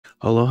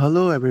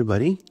Hello,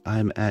 everybody.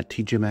 I'm at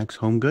TJ Maxx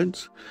Home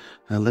Goods.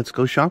 Let's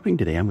go shopping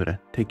today. I'm gonna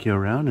take you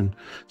around and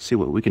see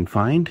what we can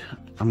find.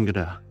 I'm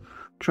gonna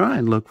try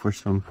and look for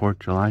some 4th of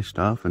July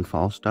stuff and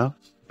fall stuff.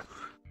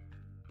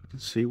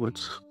 See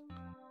what's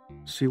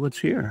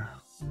here.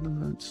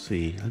 Let's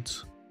see.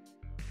 Let's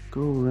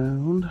go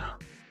around.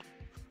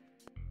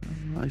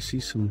 I see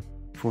some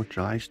 4th of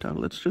July stuff.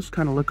 Let's just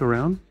kind of look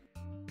around.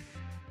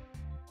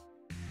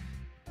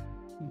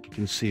 You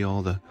can see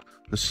all the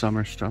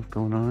summer stuff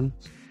going on.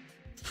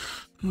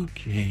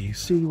 Okay,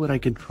 see what I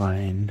can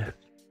find.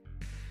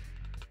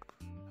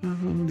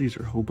 Oh, these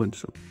are a whole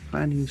bunch of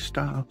planning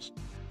stuffs.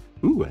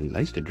 Ooh, I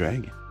like the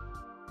dragon.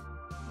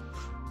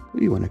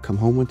 You want to come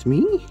home with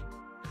me?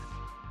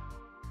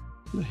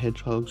 The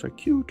hedgehogs are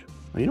cute.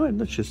 Well, you know what?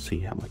 Let's just see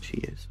how much he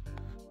is.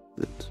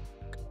 It's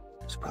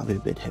probably a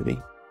bit heavy.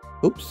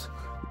 Oops,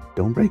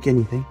 don't break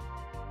anything.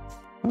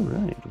 All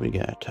right, we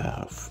got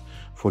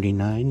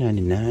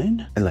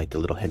 $49.99. I like the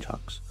little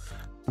hedgehogs.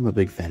 I'm a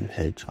big fan of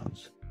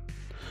hedgehogs.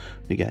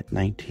 We got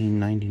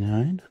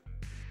 $19.99.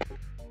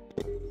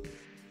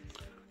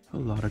 A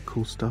lot of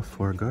cool stuff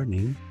for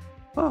gardening.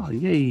 Oh,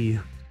 yay!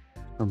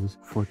 Some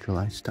 4th of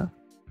July stuff.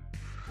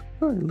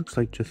 Oh, it looks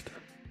like just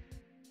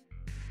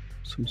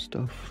some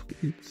stuff.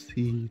 Let's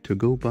see,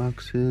 to-go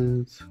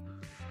boxes.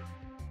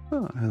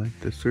 Oh, I like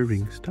the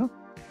serving stuff.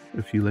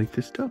 If you like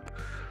this stuff.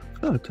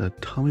 Oh, it's a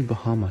Tommy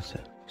Bahama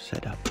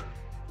setup.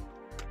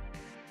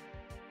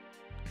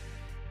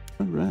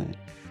 All right,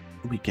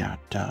 we got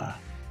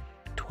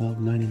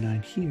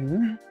 $12.99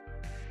 here.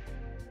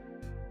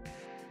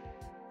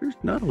 There's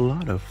not a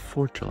lot of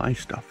 4th of July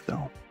stuff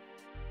though.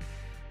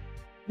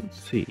 Let's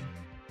see.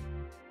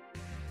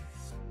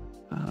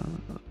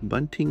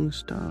 Bunting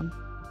stuff.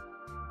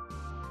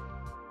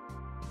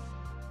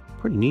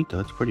 Pretty neat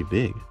though, it's pretty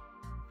big.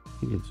 I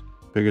think it's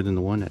bigger than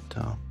the one at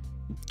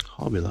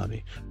Hobby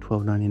Lobby.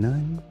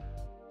 $12.99.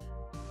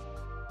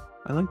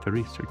 I like the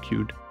wreaths, they're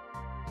cute.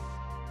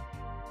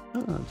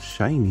 Oh, it's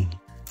shiny.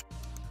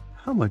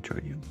 How much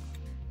are you?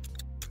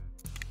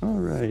 All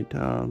right,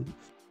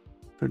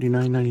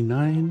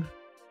 $39.99.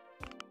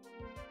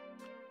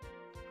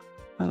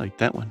 I like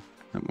that one,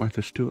 that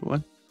Martha Stewart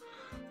one.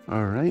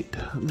 All right,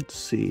 let's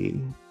see,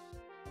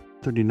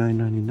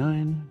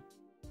 $39.99.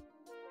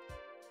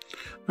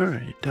 All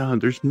right,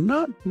 there's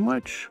not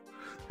much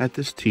at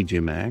this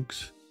TJ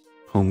Maxx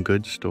Home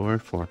Goods store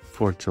for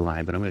 4th of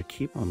July, but I'm gonna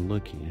keep on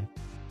looking.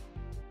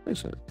 Oh,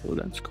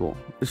 that's cool.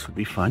 This would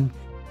be fun.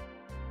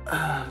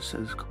 It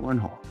says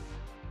cornhole.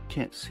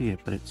 Can't see it,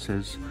 but it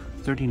says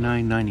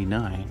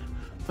 $39.99.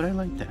 But I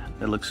like that.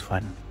 That looks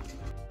fun.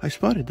 I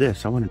spotted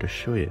this. I wanted to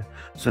show you.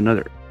 It's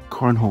another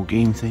cornhole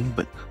game thing,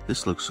 but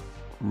this looks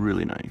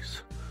really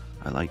nice.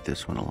 I like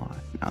this one a lot.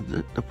 Now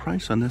the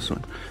price on this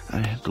one,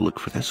 I have to look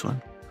for this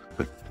one,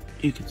 but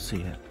you can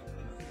see it.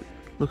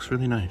 Looks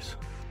really nice.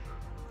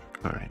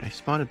 All right, I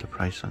spotted the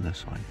price on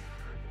this one,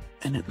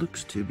 and it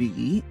looks to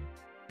be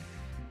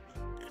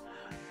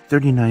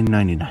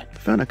 $39.99. I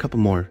found a couple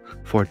more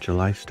 4th of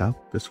July stuff.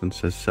 This one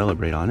says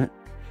celebrate on it.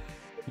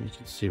 You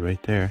can see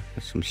right there.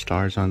 There's some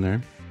stars on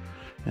there.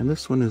 And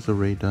this one is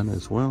already done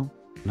as well.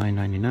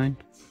 $9.99.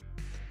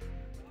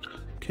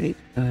 Okay,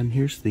 and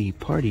here's the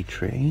party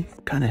tray.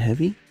 Kind of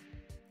heavy.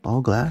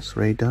 All glass,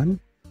 already done.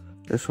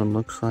 This one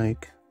looks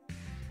like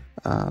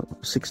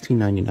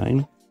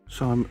 $16.99.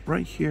 So I'm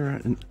right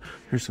here, and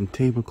here's some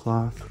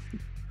tablecloth.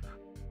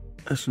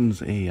 This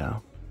one's a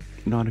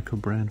Nautica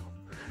brand.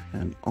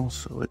 And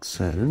also it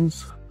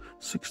says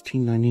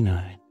 $16.99.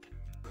 A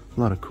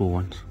lot of cool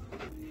ones.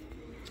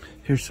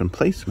 Here's some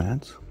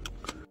placemats.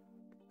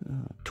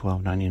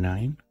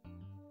 $12.99.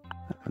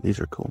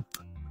 These are cool.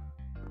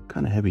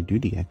 Kind of heavy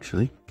duty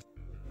actually.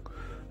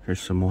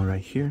 Here's some more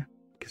right here.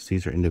 Because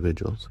these are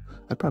individuals.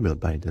 I'd probably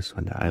buy this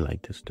one. I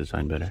like this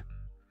design better.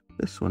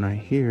 This one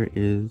right here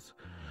is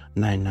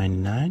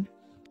 $9.99.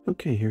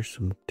 Okay, here's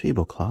some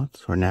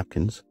tablecloths or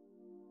napkins.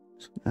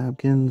 Some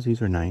napkins,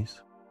 these are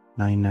nice.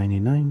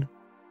 $9.99.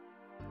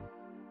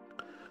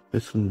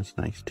 This one is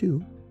nice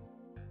too.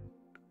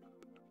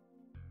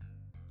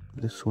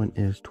 This one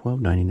is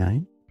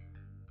 $12.99.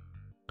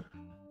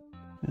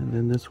 And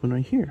then this one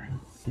right here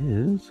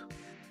is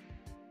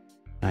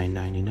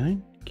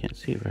 $9.99. Can't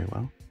see it very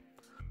well.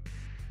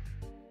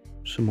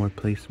 Some more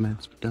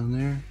placemats down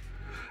there.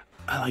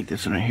 I like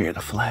this one right here,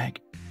 the flag.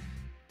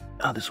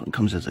 Oh, this one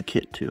comes as a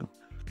kit too.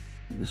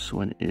 This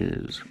one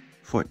is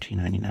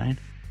 $14.99.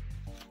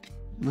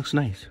 Looks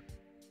nice.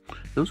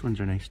 Those ones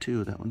are nice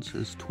too. That one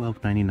says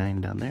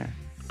 $12.99 down there.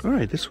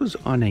 Alright, this was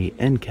on a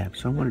end cap,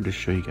 so I wanted to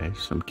show you guys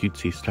some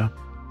cutesy stuff.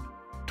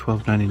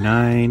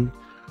 $12.99.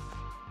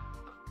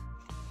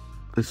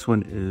 This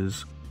one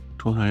is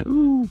 $12.99.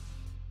 Ooh,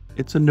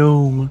 it's a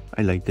gnome.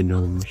 I like the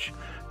gnomes.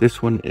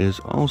 This one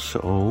is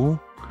also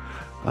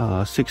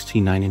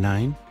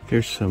 $16.99.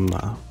 Here's some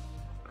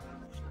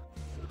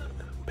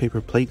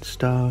paper plate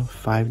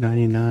stuff,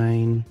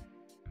 $5.99.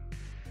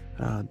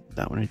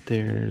 That one right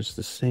there is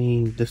the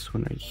same. This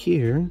one right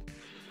here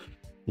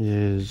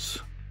is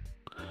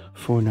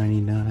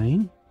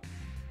 $4.99.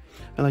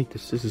 I like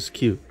this. This is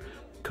cute.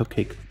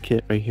 cupcake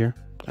kit right here.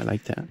 I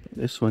like that.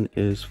 This one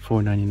is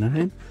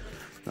 $4.99.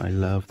 I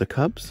love the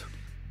cups.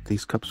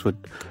 These cups would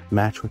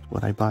match with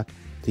what I bought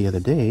the other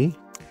day.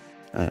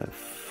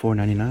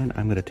 $4.99.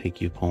 I'm gonna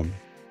take you home.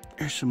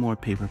 There's some more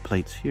paper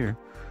plates here.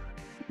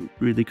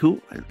 Really cool.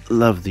 I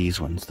love these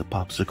ones, the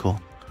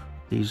popsicle.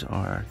 These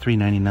are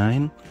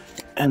 $3.99,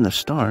 and the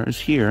stars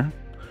here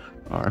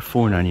are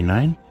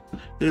 $4.99.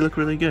 They look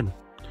really good.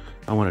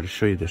 I wanted to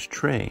show you this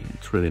tray.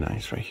 It's really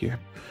nice right here.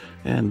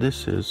 And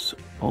this is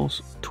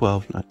also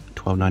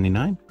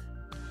 $12.99.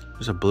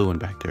 There's a blue one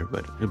back there,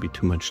 but it'd be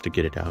too much to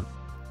get it out.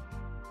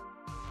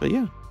 But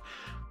yeah,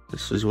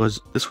 this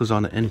was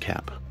on the end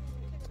cap.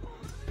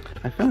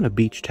 I found a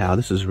beach towel.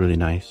 This is really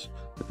nice.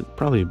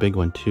 Probably a big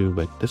one too,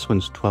 but this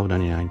one's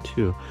 $12.99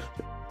 too.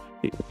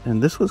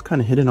 And this was kind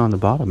of hidden on the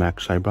bottom,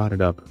 actually. I brought it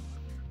up.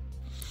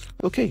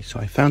 Okay, so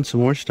I found some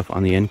more stuff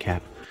on the end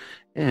cap.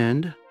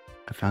 And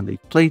I found the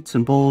plates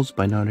and bowls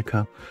by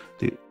Nautica.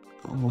 The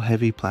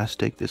heavy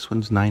plastic. This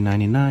one's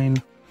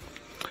 $9.99.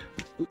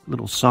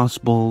 Little sauce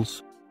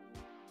bowls.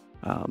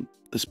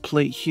 This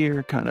plate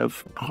here, kind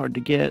of hard to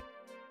get.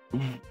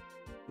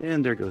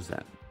 And there goes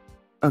that.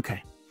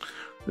 Okay.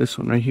 This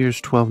one right here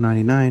is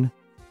 $12.99.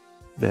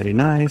 Very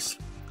nice.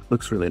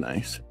 Looks really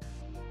nice.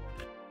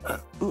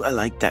 Ooh, I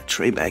like that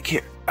tray back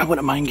here. I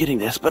wouldn't mind getting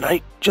this, but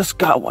I just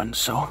got one,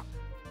 so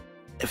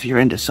if you're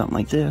into something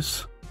like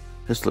this,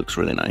 this looks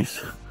really nice.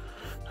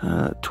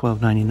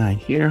 $12.99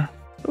 here.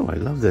 Oh, I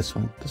love this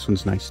one. This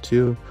one's nice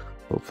too.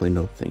 Hopefully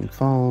nothing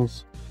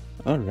falls.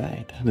 All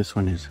right, this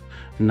one is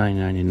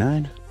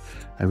 $9.99.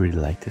 I really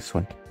like this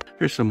one.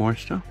 Here's some more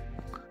stuff.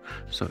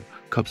 So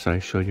cups that I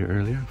showed you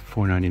earlier,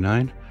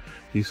 $4.99.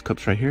 These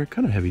cups right here,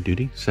 kind of heavy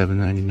duty,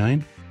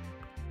 $7.99.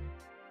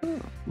 Oh,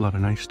 a lot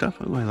of nice stuff.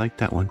 Oh, I like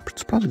that one.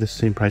 It's probably the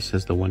same price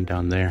as the one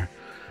down there.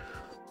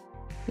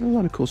 A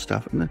lot of cool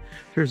stuff. And then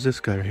here's this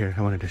guy right here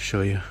I wanted to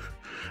show you.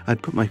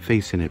 I'd put my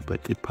face in it,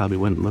 but it probably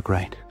wouldn't look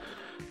right.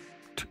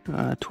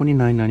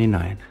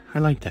 $29.99. I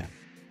like that.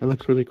 It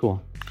looks really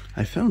cool.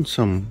 I found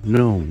some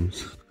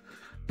gnomes,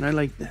 and I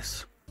like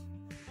this.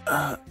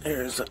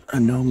 There's a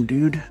gnome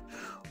dude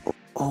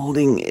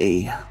holding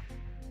a...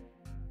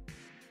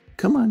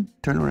 Come on,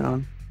 turn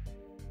around.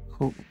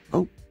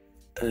 Oh,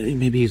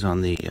 maybe he's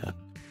on the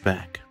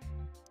back.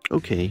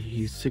 Okay,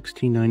 he's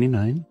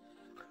 $16.99.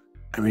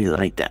 I really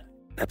like that.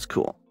 That's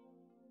cool.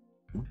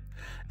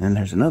 And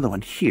there's another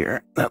one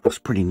here that looks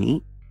pretty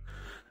neat.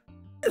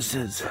 It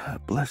says,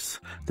 bless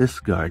this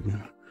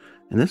garden.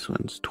 And this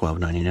one's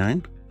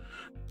 $12.99.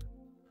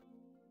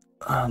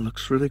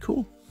 Looks really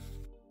cool.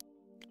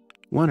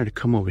 Wanted to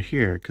come over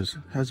here because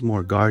it has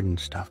more garden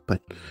stuff,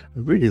 but I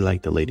really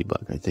like the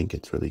ladybug. I think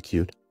it's really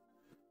cute.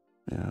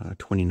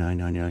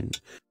 $29.99.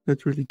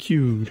 That's really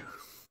cute.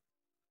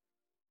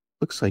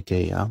 Looks like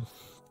a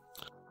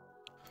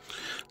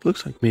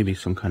looks like maybe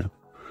some kind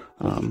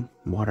of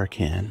water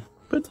can,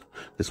 but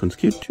this one's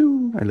cute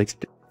too. I like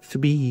it to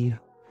be.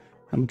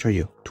 How much are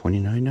you?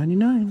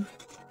 $29.99.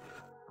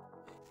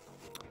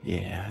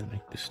 Yeah, I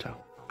like this stuff.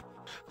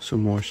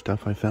 Some more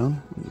stuff I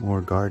found.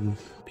 More garden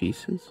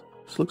pieces.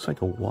 This looks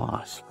like a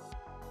wasp.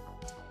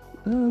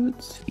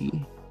 Let's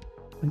see.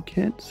 I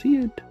can't see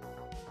it.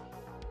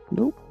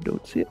 Nope,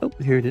 don't see it. Oh,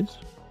 here it is.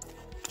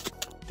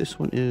 This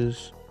one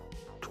is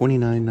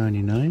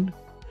 $29.99.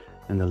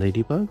 And the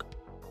ladybug,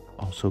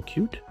 also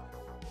cute.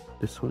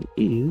 This one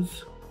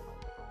is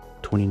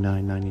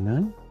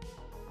 $29.99.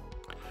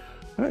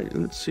 Alright,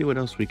 let's see what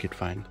else we could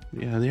find.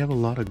 Yeah, they have a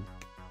lot of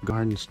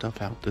garden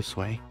stuff out this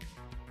way.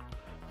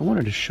 I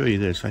wanted to show you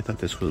this. I thought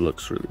this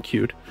looks really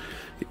cute.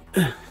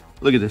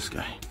 Look at this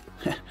guy.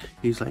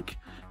 He's like,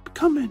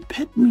 come and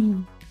pet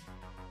me.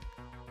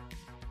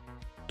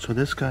 So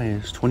this guy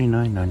is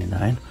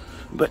 $29.99,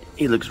 but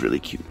he looks really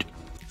cute.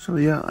 So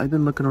yeah, I've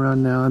been looking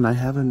around now, and I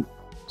haven't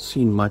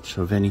seen much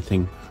of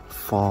anything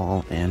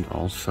fall and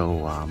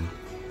also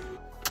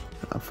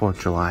 4th of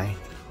July.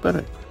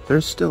 But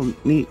there's still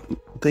neat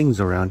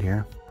things around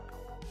here.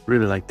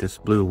 Really like this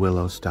blue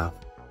willow stuff.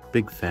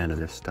 Big fan of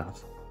this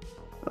stuff.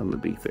 I'm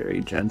gonna be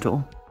very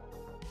gentle.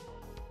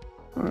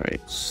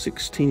 Alright,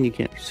 16, you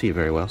can't see it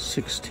very well.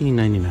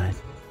 $16.99.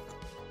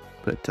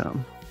 But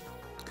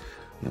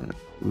yeah, it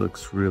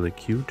looks really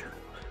cute.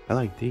 I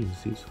like these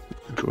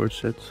drawer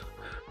sets.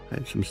 I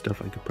have some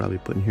stuff I could probably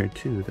put in here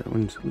too. That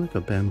one's like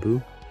a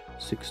bamboo.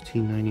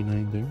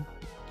 $16.99 there.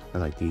 I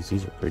like these.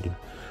 These are pretty.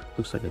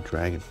 Looks like a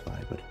dragonfly,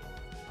 but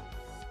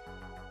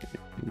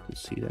you can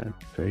see that.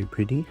 Very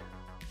pretty.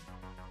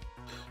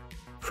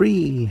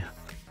 Free.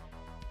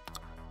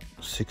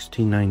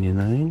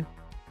 $16.99.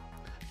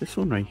 This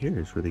one right here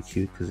is really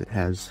cute because it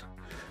has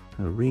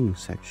a ring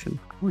section,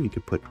 or you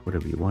could put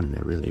whatever you want in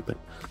there really, but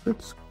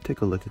let's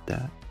take a look at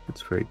that.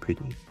 It's very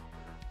pretty.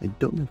 I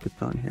don't know if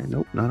it's on here.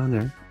 Nope, not on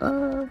there.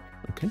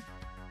 Okay.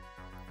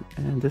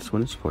 And this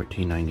one is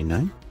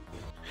 $14.99.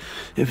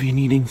 If you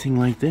need anything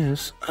like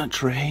this, a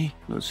tray.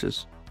 This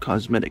is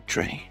cosmetic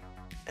tray.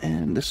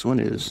 And this one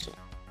is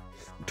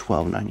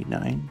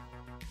 $12.99.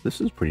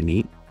 This is pretty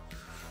neat.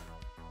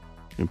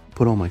 I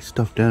put all my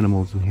stuffed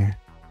animals in here.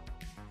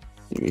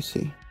 Let me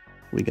see.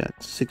 we got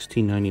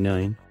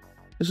 $16.99.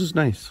 This is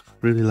nice,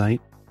 really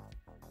light.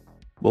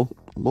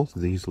 Both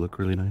of these look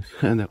really nice.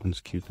 And that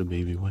one's cute, the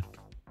baby one.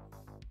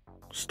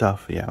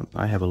 Stuff, yeah,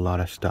 I have a lot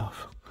of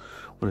stuff.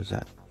 What is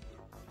that?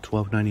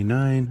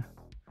 $12.99.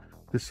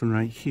 This one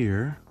right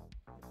here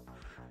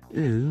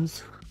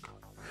is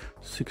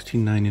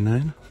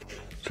 $16.99.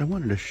 So I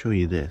wanted to show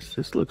you this.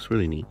 This looks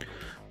really neat.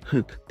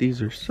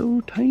 These are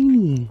so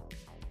tiny.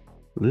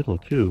 Little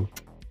too.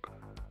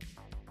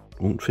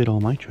 Won't fit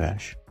all my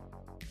trash.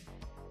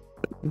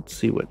 But let's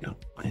see what.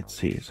 Let's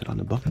see. Is it on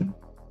the bottom?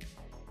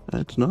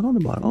 It's not on the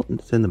bottom. Oh,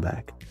 it's in the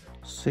back.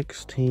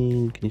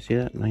 16. Can you see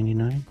that?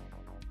 99.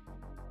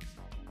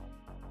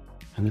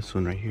 And this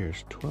one right here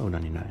is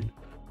 $12.99.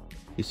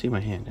 You see my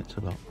hand? It's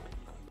about.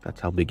 That's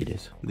how big it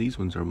is. These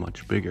ones are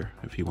much bigger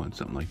if you want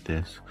something like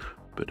this.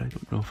 But I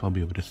don't know if I'll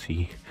be able to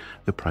see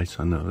the price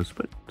on those.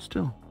 But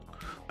still,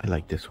 I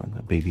like this one,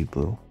 the baby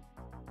blue.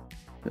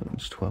 That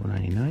one's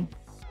 $12.99.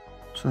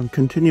 So I'm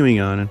continuing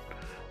on, and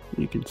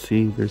you can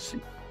see there's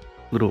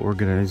little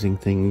organizing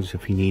things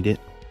if you need it.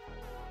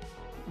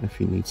 If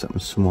you need something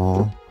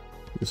small,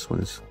 this one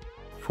is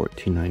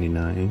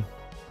 $14.99.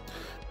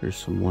 There's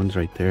some ones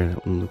right there.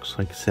 That one looks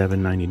like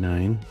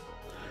 $7.99.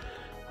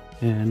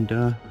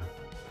 And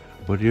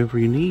whatever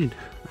you need,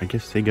 I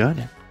guess they got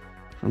it.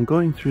 I'm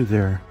going through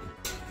their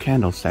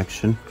candle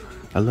section.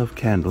 I love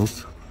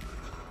candles,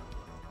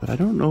 but I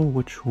don't know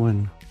which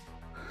one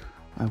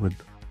I would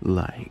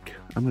like.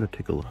 I'm gonna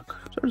take a look.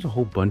 So there's a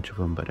whole bunch of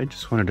them, but I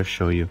just wanted to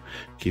show you,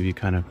 give you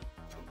kind of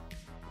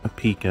a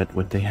peek at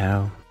what they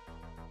have.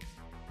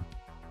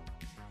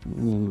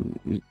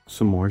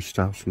 Some more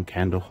stuff, some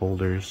candle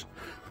holders,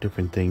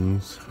 different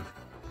things.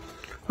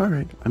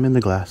 Alright, I'm in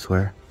the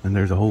glassware, and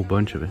there's a whole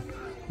bunch of it.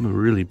 I'm a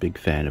really big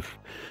fan of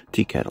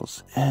tea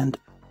kettles, and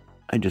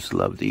I just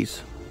love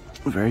these.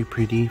 Very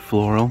pretty,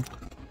 floral.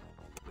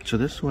 So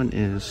this one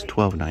is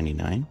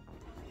 $12.99.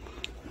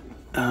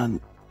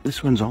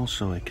 This one's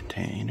also a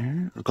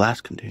container, a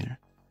glass container.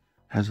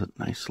 Has a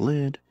nice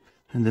lid.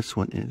 And this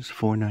one is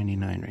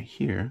 $4.99 right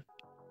here.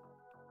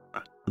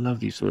 I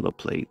love these little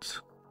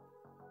plates.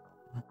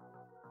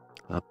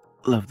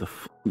 Love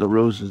the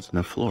roses and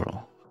the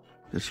floral.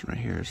 This one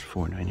right here is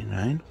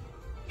 $4.99.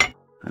 I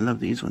love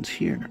these ones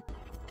here.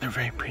 They're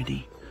very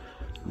pretty.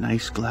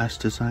 Nice glass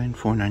design,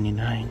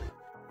 $4.99.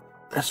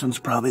 This one's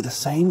probably the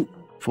same,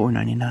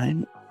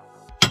 $4.99.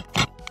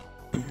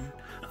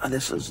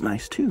 This is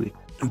nice too. You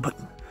can put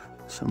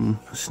some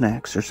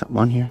snacks or something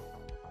on here.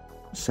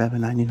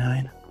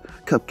 $7.99.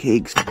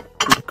 Cupcakes,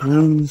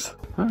 macaroons.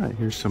 Alright,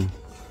 here's some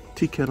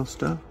tea kettle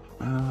stuff.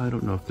 I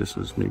don't know if this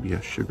was maybe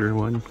a sugar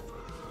one.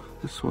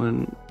 This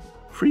one,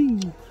 free.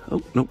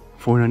 Oh, nope,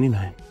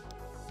 $4.99.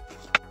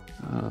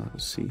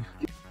 Let's see.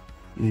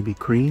 Maybe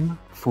cream,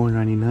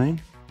 $4.99.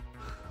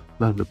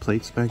 A lot of the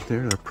plates back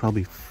there are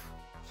probably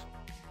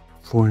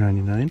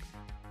 $4.99.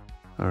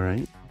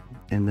 Alright.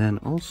 And then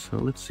also,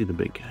 let's see the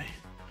big guy.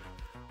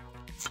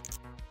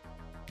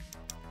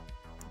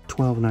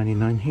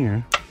 $12.99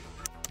 here.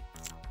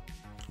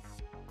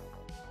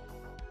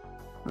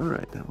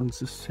 Alright, that one's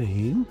the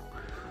same.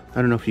 I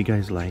don't know if you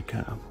guys like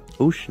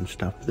ocean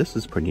stuff. This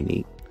is pretty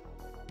neat.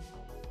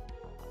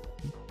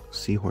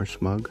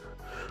 Seahorse mug,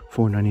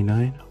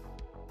 $4.99.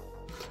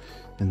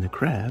 And the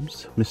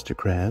crabs, Mr.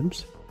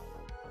 Krabs,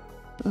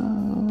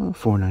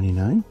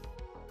 $4.99.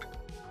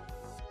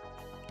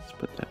 Let's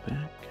put that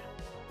back.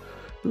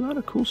 A lot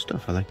of cool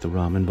stuff. I like the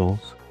ramen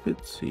bowls.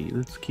 Let's see.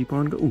 Let's keep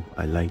on going. Ooh,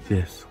 I like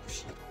this.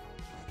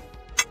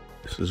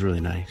 This is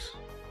really nice.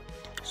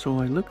 So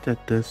I looked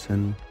at this,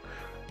 and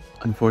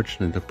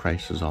unfortunately the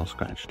price is all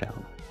scratched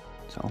out.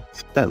 So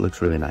that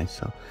looks really nice.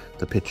 So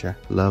the picture,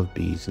 love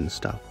bees and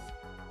stuff.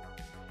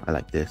 I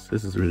like this.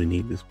 This is really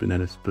neat. This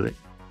banana split.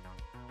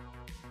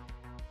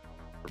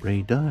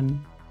 Ray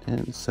Dunn,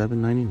 and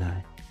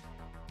 $7.99.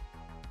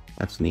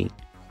 That's neat.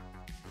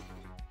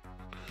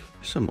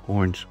 Some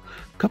orange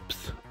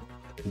cups.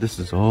 This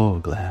is all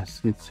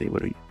glass. Let's see,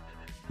 what are you?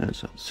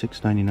 That's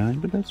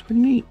 $6.99, but that's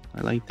pretty neat.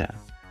 I like that.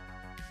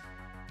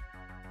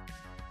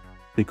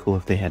 Be cool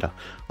if they had a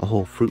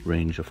whole fruit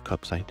range of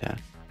cups like that.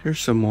 Here's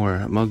some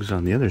more mugs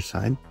on the other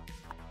side.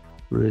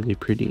 Really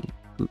pretty.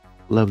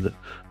 Love the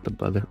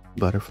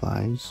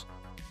butterflies.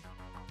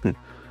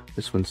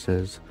 This one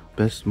says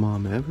best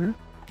mom ever.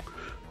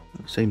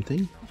 Same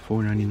thing,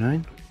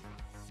 $4.99.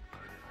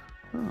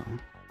 Oh,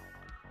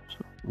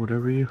 so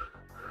whatever you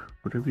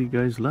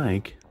guys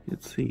like.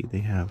 Let's see, they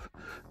have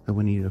the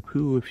Winnie the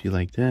Pooh if you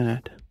like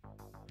that.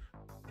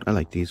 I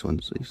like these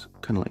ones. These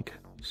kind of like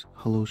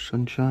Hello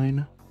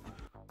Sunshine.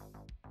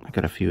 I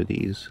got a few of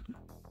these.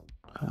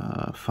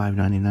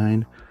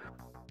 $5.99.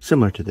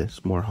 Similar to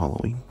this, more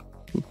Halloween.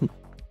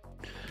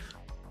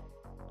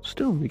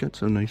 Still, we got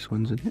some nice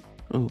ones in here.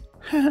 Oh,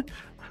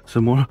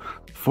 some more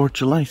 4th of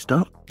July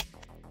stuff.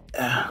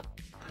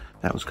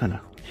 That was kind of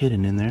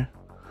hidden in there.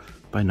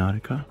 By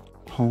Nautica.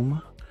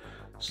 Home.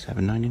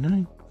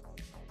 $7.99.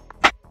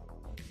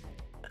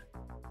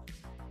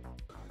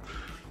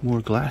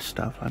 More glass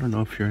stuff. I don't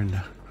know if you're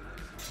into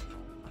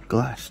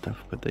glass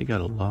stuff, but they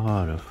got a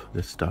lot of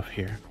this stuff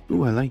here.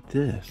 Ooh, I like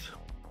this.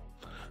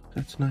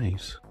 That's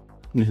nice.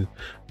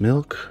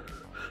 Milk,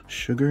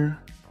 sugar.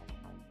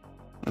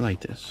 I like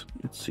this.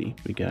 Let's see.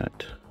 We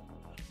got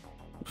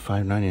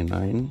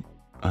 $5.99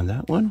 on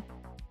that one.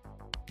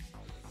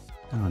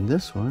 On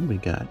this one, we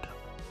got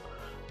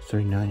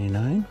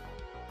 $3.99.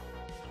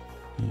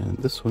 And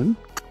this one,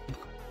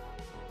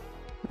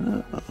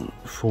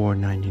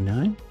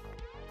 $4.99.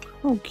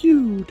 Oh,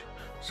 cute!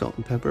 Salt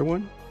and pepper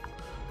one,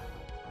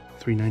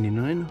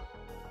 $3.99.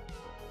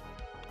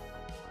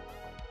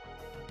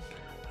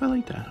 I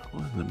like that.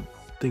 Oh, the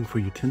thing for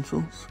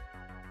utensils.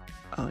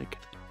 I like it.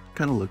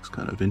 Kind of looks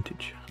kind of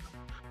vintage.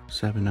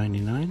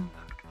 $7.99.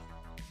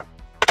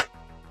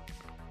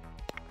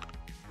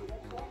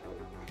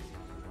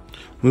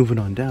 Moving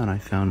on down, I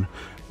found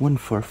one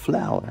for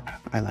flour.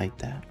 I like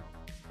that.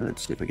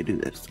 Let's see if I can do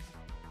this.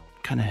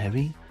 Kind of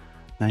heavy.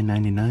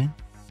 $9.99.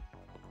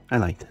 I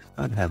like this.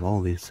 I'd have all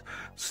these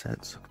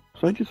sets.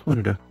 So I just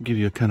wanted to give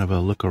you a kind of a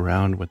look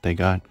around what they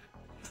got.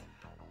 I'm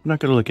not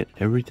going to look at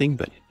everything,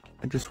 but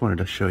I just wanted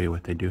to show you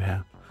what they do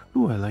have.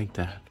 Ooh, I like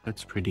that.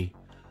 That's pretty.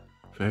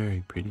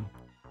 Very pretty.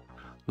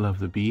 Love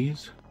the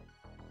bees.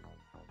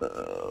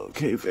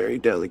 Okay, very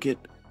delicate.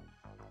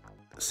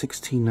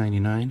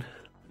 $16.99. A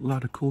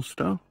lot of cool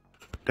stuff.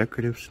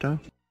 Decorative stuff.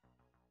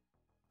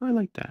 I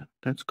like that.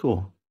 That's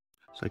cool.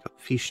 It's like a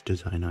fish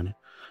design on it.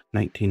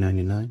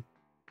 $19.99.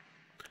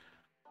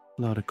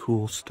 A lot of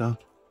cool stuff.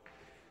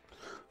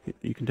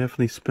 You can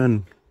definitely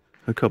spend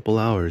a couple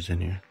hours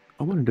in here.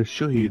 I wanted to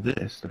show you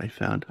this that I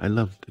found. I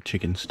love the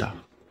chicken stuff.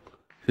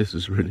 This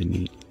is really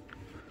neat.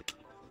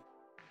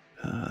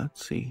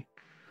 Let's see.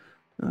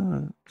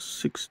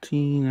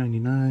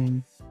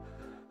 $16.99.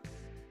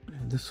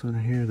 And this one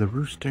here, the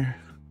rooster.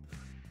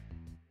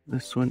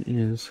 This one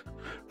is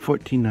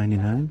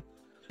 $14.99.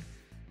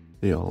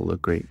 They all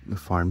look great. The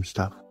farm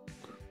stuff.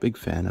 Big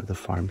fan of the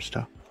farm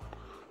stuff.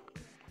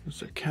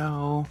 There's a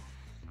cow.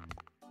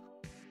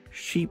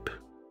 Sheep.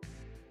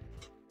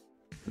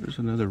 There's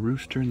another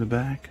rooster in the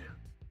back.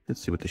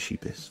 Let's see what the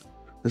sheep is.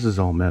 This is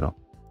all metal.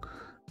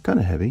 Kind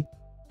of heavy.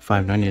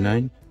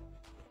 $5.99.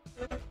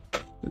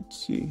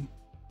 Let's see.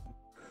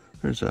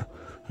 There's a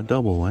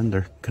double one.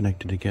 They're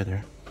connected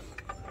together.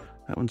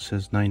 That one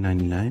says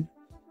 $9.99.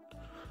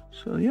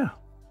 So yeah,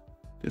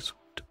 this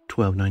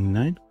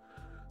 $12.99.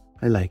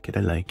 I like it. I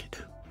like it.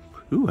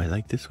 Ooh, I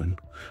like this one.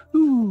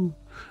 Ooh.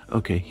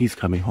 Okay, he's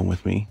coming home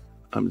with me.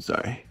 I'm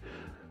sorry.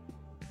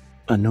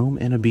 A gnome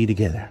and a bee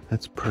together.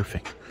 That's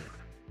perfect.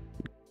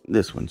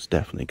 This one's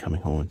definitely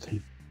coming home with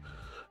me.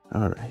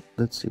 All right,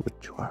 let's see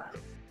what you are.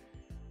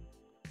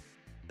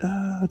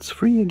 It's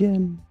free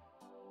again.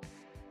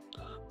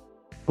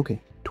 Okay,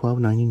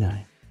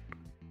 $12.99.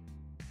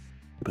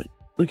 But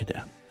look at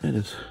that. That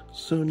is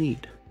so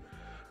neat.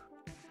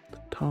 The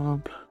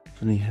top,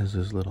 and he has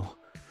his little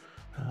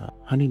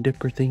honey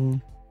dipper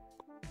thing.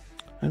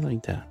 I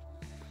like that.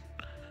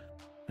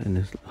 And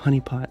this honey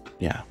pot.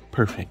 Yeah,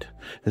 perfect.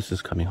 This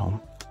is coming home.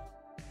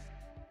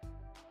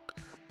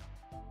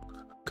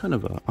 Kind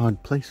of an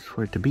odd place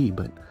for it to be,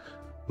 but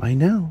I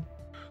know.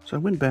 So I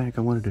went back.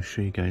 I wanted to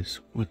show you guys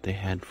what they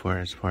had for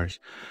as far as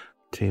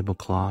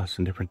tablecloths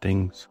and different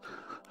things.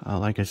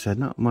 Like I said,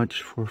 not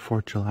much for 4th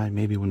of July.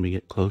 Maybe when we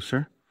get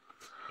closer.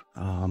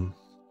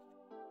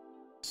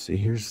 See,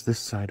 here's this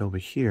side over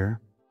here,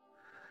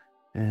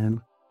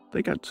 and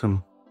they got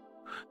some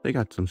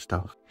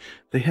stuff.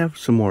 They have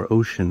some more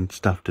ocean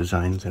stuff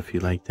designs if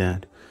you like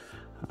that.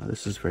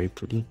 This is very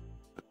pretty.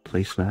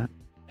 Placemat.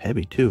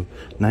 Heavy too.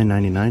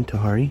 $9.99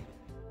 Tahari.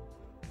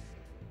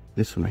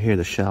 This one right here,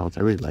 the shells.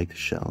 I really like the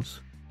shells.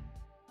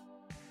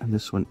 And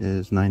this one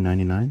is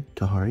 $9.99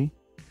 Tahari.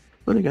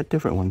 But they got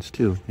different ones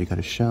too. You got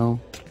a shell.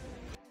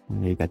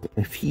 And you got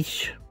the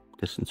fish.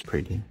 This one's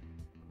pretty.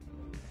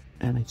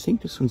 And I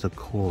think this one's a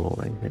coral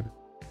right here.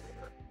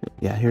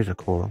 Yeah, here's a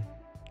coral.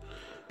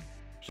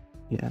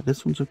 Yeah,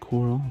 this one's a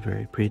coral.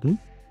 Very pretty.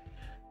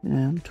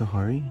 And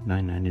Tahari,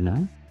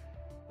 $9.99.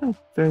 Oh,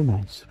 very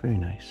nice. Very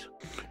nice.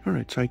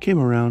 Alright, so I came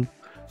around.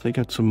 So I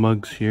got some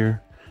mugs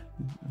here.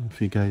 If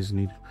you guys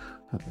need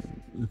a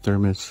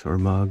thermos or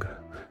mug.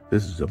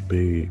 This is a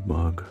big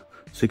mug.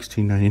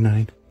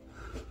 $16.99.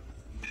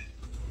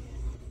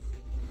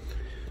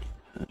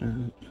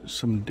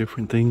 Some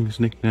different things,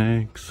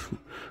 knickknacks,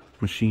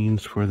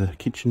 machines for the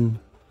kitchen.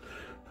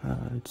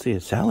 Let's see, a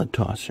salad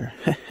tosser.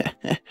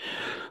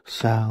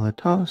 Salad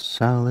toss,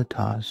 salad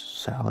toss,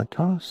 salad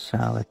toss,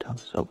 salad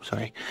toss. Oh,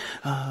 sorry.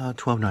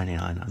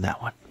 $12.99 on that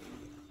one.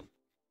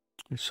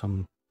 There's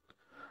some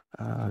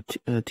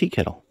tea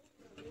kettle.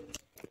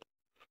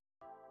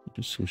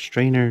 There's some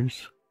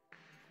strainers.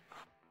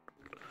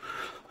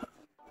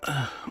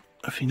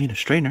 If you need a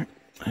strainer,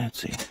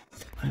 let's see.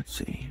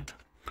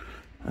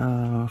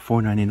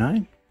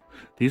 $4.99.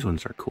 These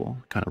ones are cool.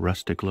 Kind of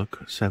rustic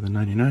look.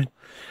 $7.99.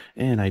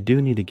 And I do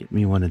need to get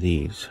me one of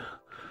these.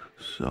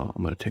 So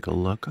I'm going to take a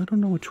look. I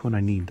don't know which one I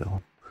need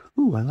though.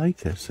 Ooh, I like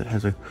this. It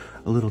has a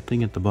little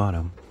thing at the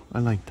bottom. I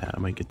like that. I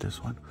might get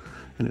this one.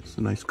 And it's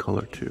a nice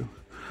color too.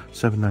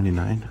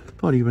 $7.99.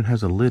 Oh, it even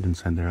has a lid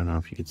inside there. I don't know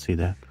if you can see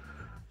that,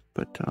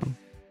 but I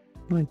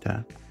like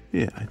that.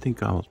 Yeah, I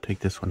think I'll take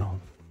this one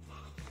home.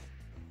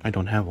 I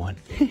don't have one.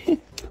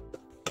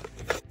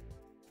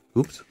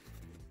 Oops.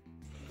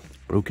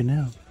 Broken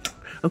now.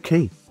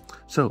 Okay,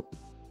 so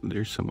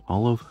there's some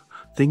olive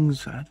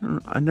things.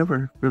 I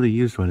never really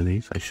used one of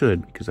these. I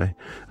should, because I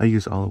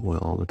use olive oil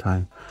all the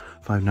time.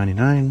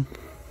 $5.99.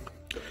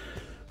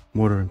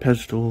 Mortar and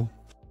pestle.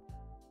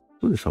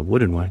 Ooh, this is a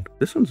wooden one.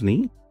 This one's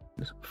neat.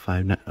 This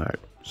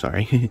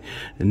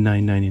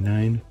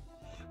 $9.99.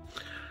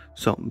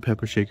 Salt and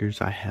pepper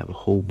shakers. I have a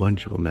whole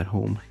bunch of them at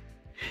home.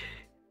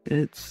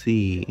 Let's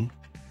see.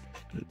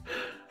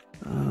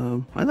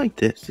 I like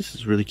this. This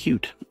is really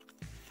cute.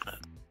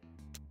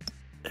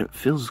 It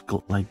feels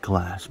like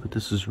glass, but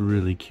this is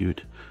really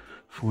cute.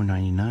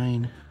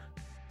 $4.99.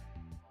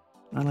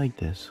 I like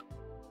this.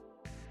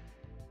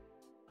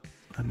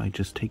 I might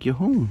just take you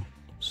home.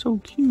 So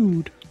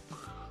cute.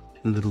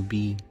 Little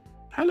bee.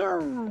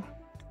 Hello.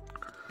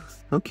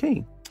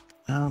 Okay.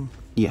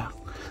 Yeah.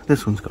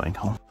 This one's going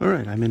home.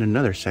 Alright, I'm in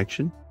another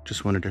section.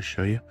 Just wanted to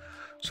show you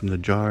some of the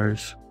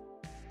jars.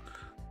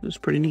 It's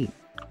pretty neat.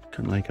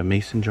 Kind of like a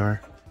mason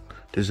jar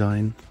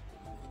design.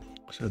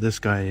 So this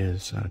guy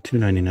is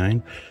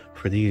 $2.99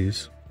 for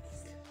these.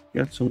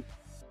 Got some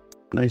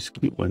nice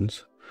cute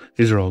ones.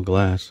 These are all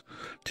glass.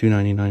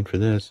 $2.99 for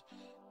this.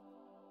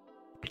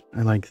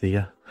 I like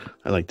the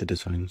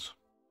designs.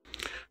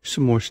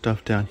 Some more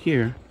stuff down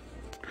here.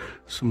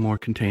 Some more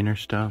container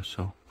stuff.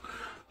 So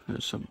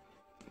there's some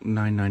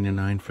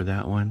 $9.99 for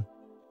that one.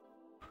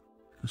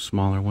 A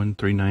smaller one,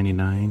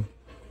 $3.99.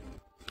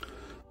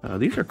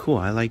 These are cool.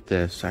 I like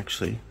this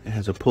actually. It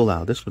has a pull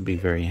out. This would be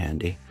very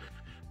handy.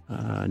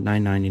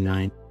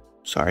 $9.99.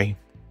 Sorry,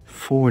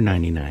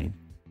 $4.99.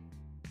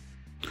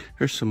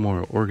 Here's some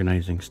more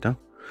organizing stuff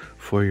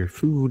for your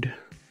food.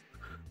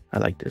 I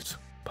like this.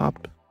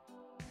 Pop.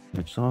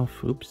 That's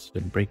off. Oops,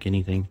 didn't break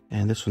anything.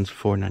 And this one's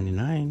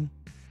 $4.99.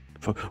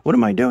 What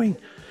am I doing?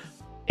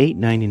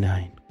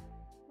 $8.99.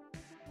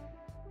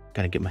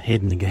 Gotta get my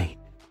head in the game.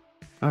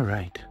 All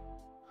right.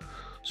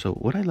 So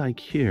what I like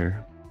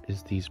here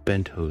is these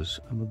bentos.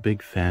 I'm a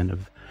big fan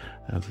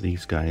of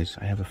these guys.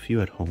 I have a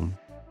few at home.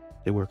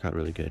 They work out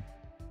really good.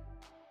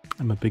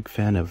 I'm a big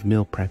fan of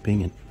meal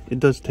prepping, and it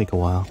does take a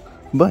while,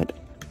 but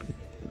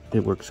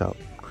it works out.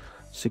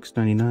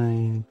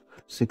 $6.99,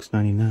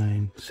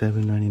 $6.99,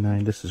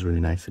 $7.99. This is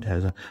really nice. It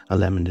has a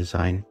lemon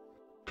design.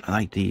 I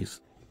like these.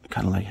 It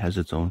kind of like has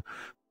its own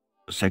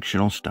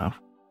sectional stuff.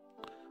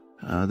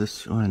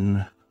 This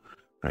one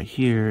right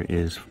here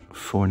is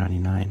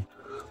 $4.99.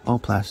 All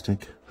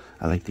plastic.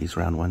 I like these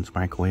round ones,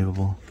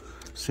 microwavable.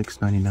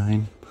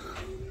 $6.99.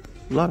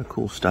 A lot of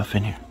cool stuff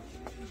in here.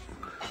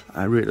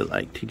 I really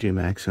like TJ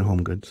Maxx and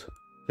HomeGoods.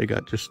 They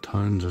got just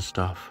tons of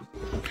stuff.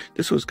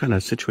 This was kind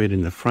of situated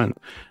in the front.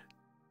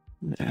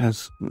 It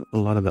has a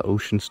lot of the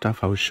ocean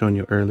stuff I was showing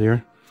you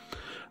earlier.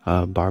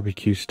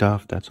 Barbecue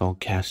stuff, that's all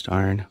cast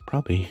iron.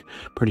 Probably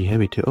pretty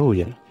heavy too. Oh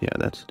yeah,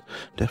 that's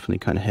definitely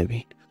kind of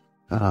heavy.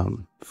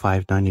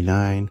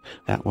 $5.99.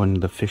 That one,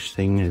 the fish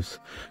thing, is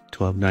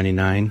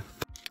 $12.99.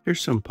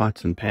 Here's some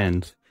pots and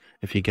pans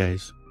if you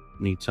guys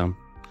need some.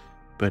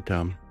 But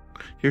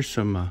here's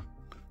some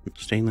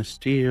stainless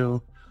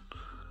steel.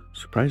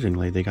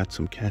 Surprisingly, they got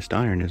some cast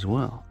iron as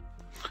well.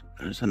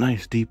 There's a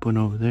nice deep one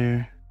over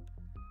there.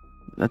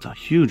 That's a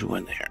huge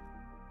one there.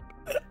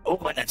 Oh,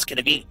 and that's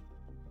gonna be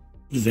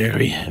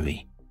very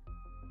heavy.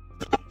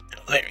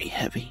 Very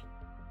heavy.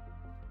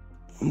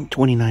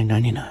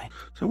 $29.99.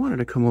 So I wanted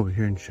to come over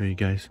here and show you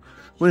guys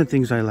one of the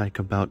things I like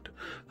about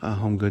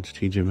HomeGoods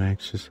TJ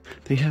Maxx is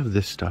they have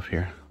this stuff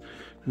here.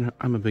 And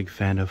I'm a big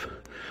fan of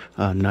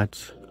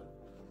nuts.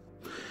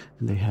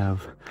 And they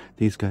have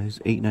these guys,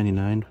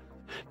 $8.99.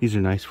 These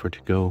are nice for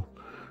to go.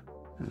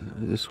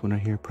 This one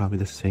right here, probably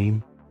the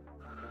same.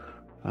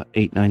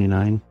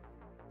 $8.99.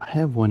 I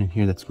have one in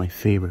here that's my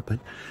favorite, but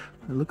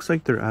it looks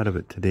like they're out of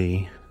it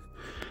today.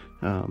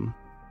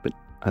 But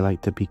I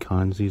like the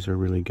pecans. These are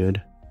really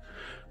good.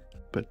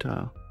 But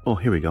oh,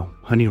 here we go.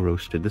 Honey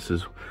roasted. This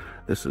is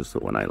the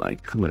one I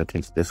like. I'm gonna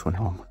take this one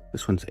home.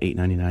 This one's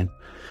 $8.99.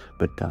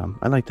 But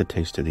I like the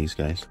taste of these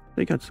guys.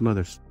 They got some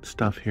other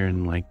stuff here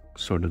in like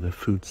sort of the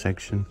food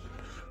section.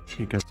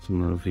 You got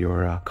some of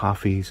your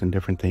coffees and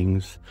different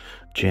things,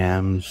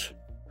 jams,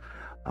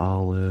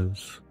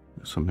 olives,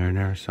 some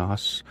marinara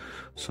sauce,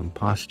 some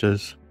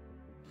pastas,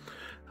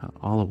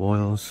 olive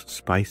oils,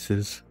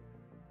 spices.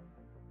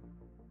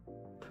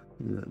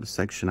 The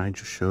section I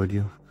just showed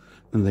you.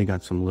 And they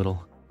got some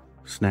little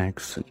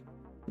snacks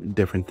and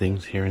different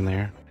things here and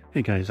there.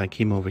 Hey guys, I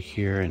came over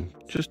here and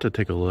just to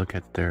take a look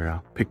at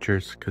their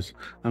pictures because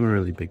I'm a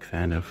really big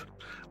fan of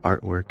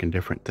artwork and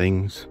different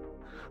things.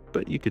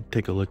 But you could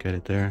take a look at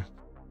it there.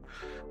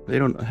 They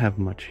don't have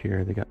much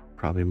here. They got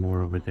probably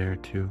more over there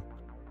too.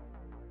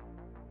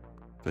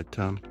 But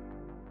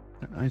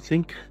I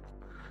think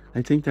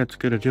that's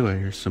gonna do it.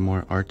 Here's some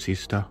more artsy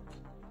stuff.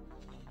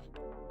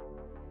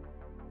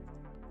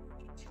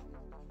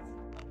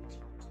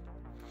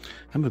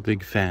 I'm a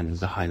big fan of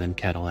the Highland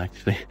cattle,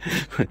 actually.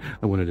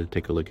 I wanted to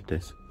take a look at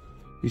this.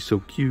 He's so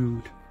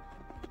cute.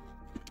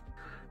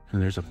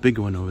 And there's a big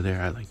one over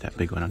there. I like that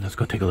big one. Let's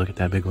go take a look at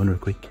that big one real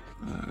quick.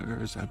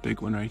 There's that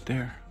big one right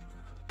there.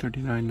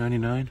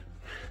 $39.99.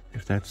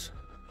 If that's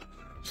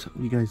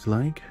something you guys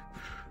like.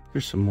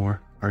 There's some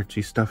more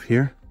artsy stuff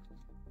here.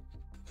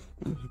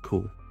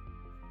 Cool.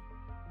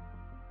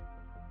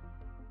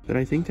 But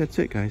I think that's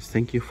it, guys.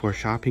 Thank you for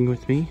shopping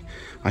with me.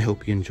 I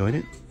hope you enjoyed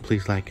it.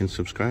 Please like and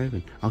subscribe,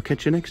 and I'll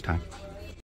catch you next time.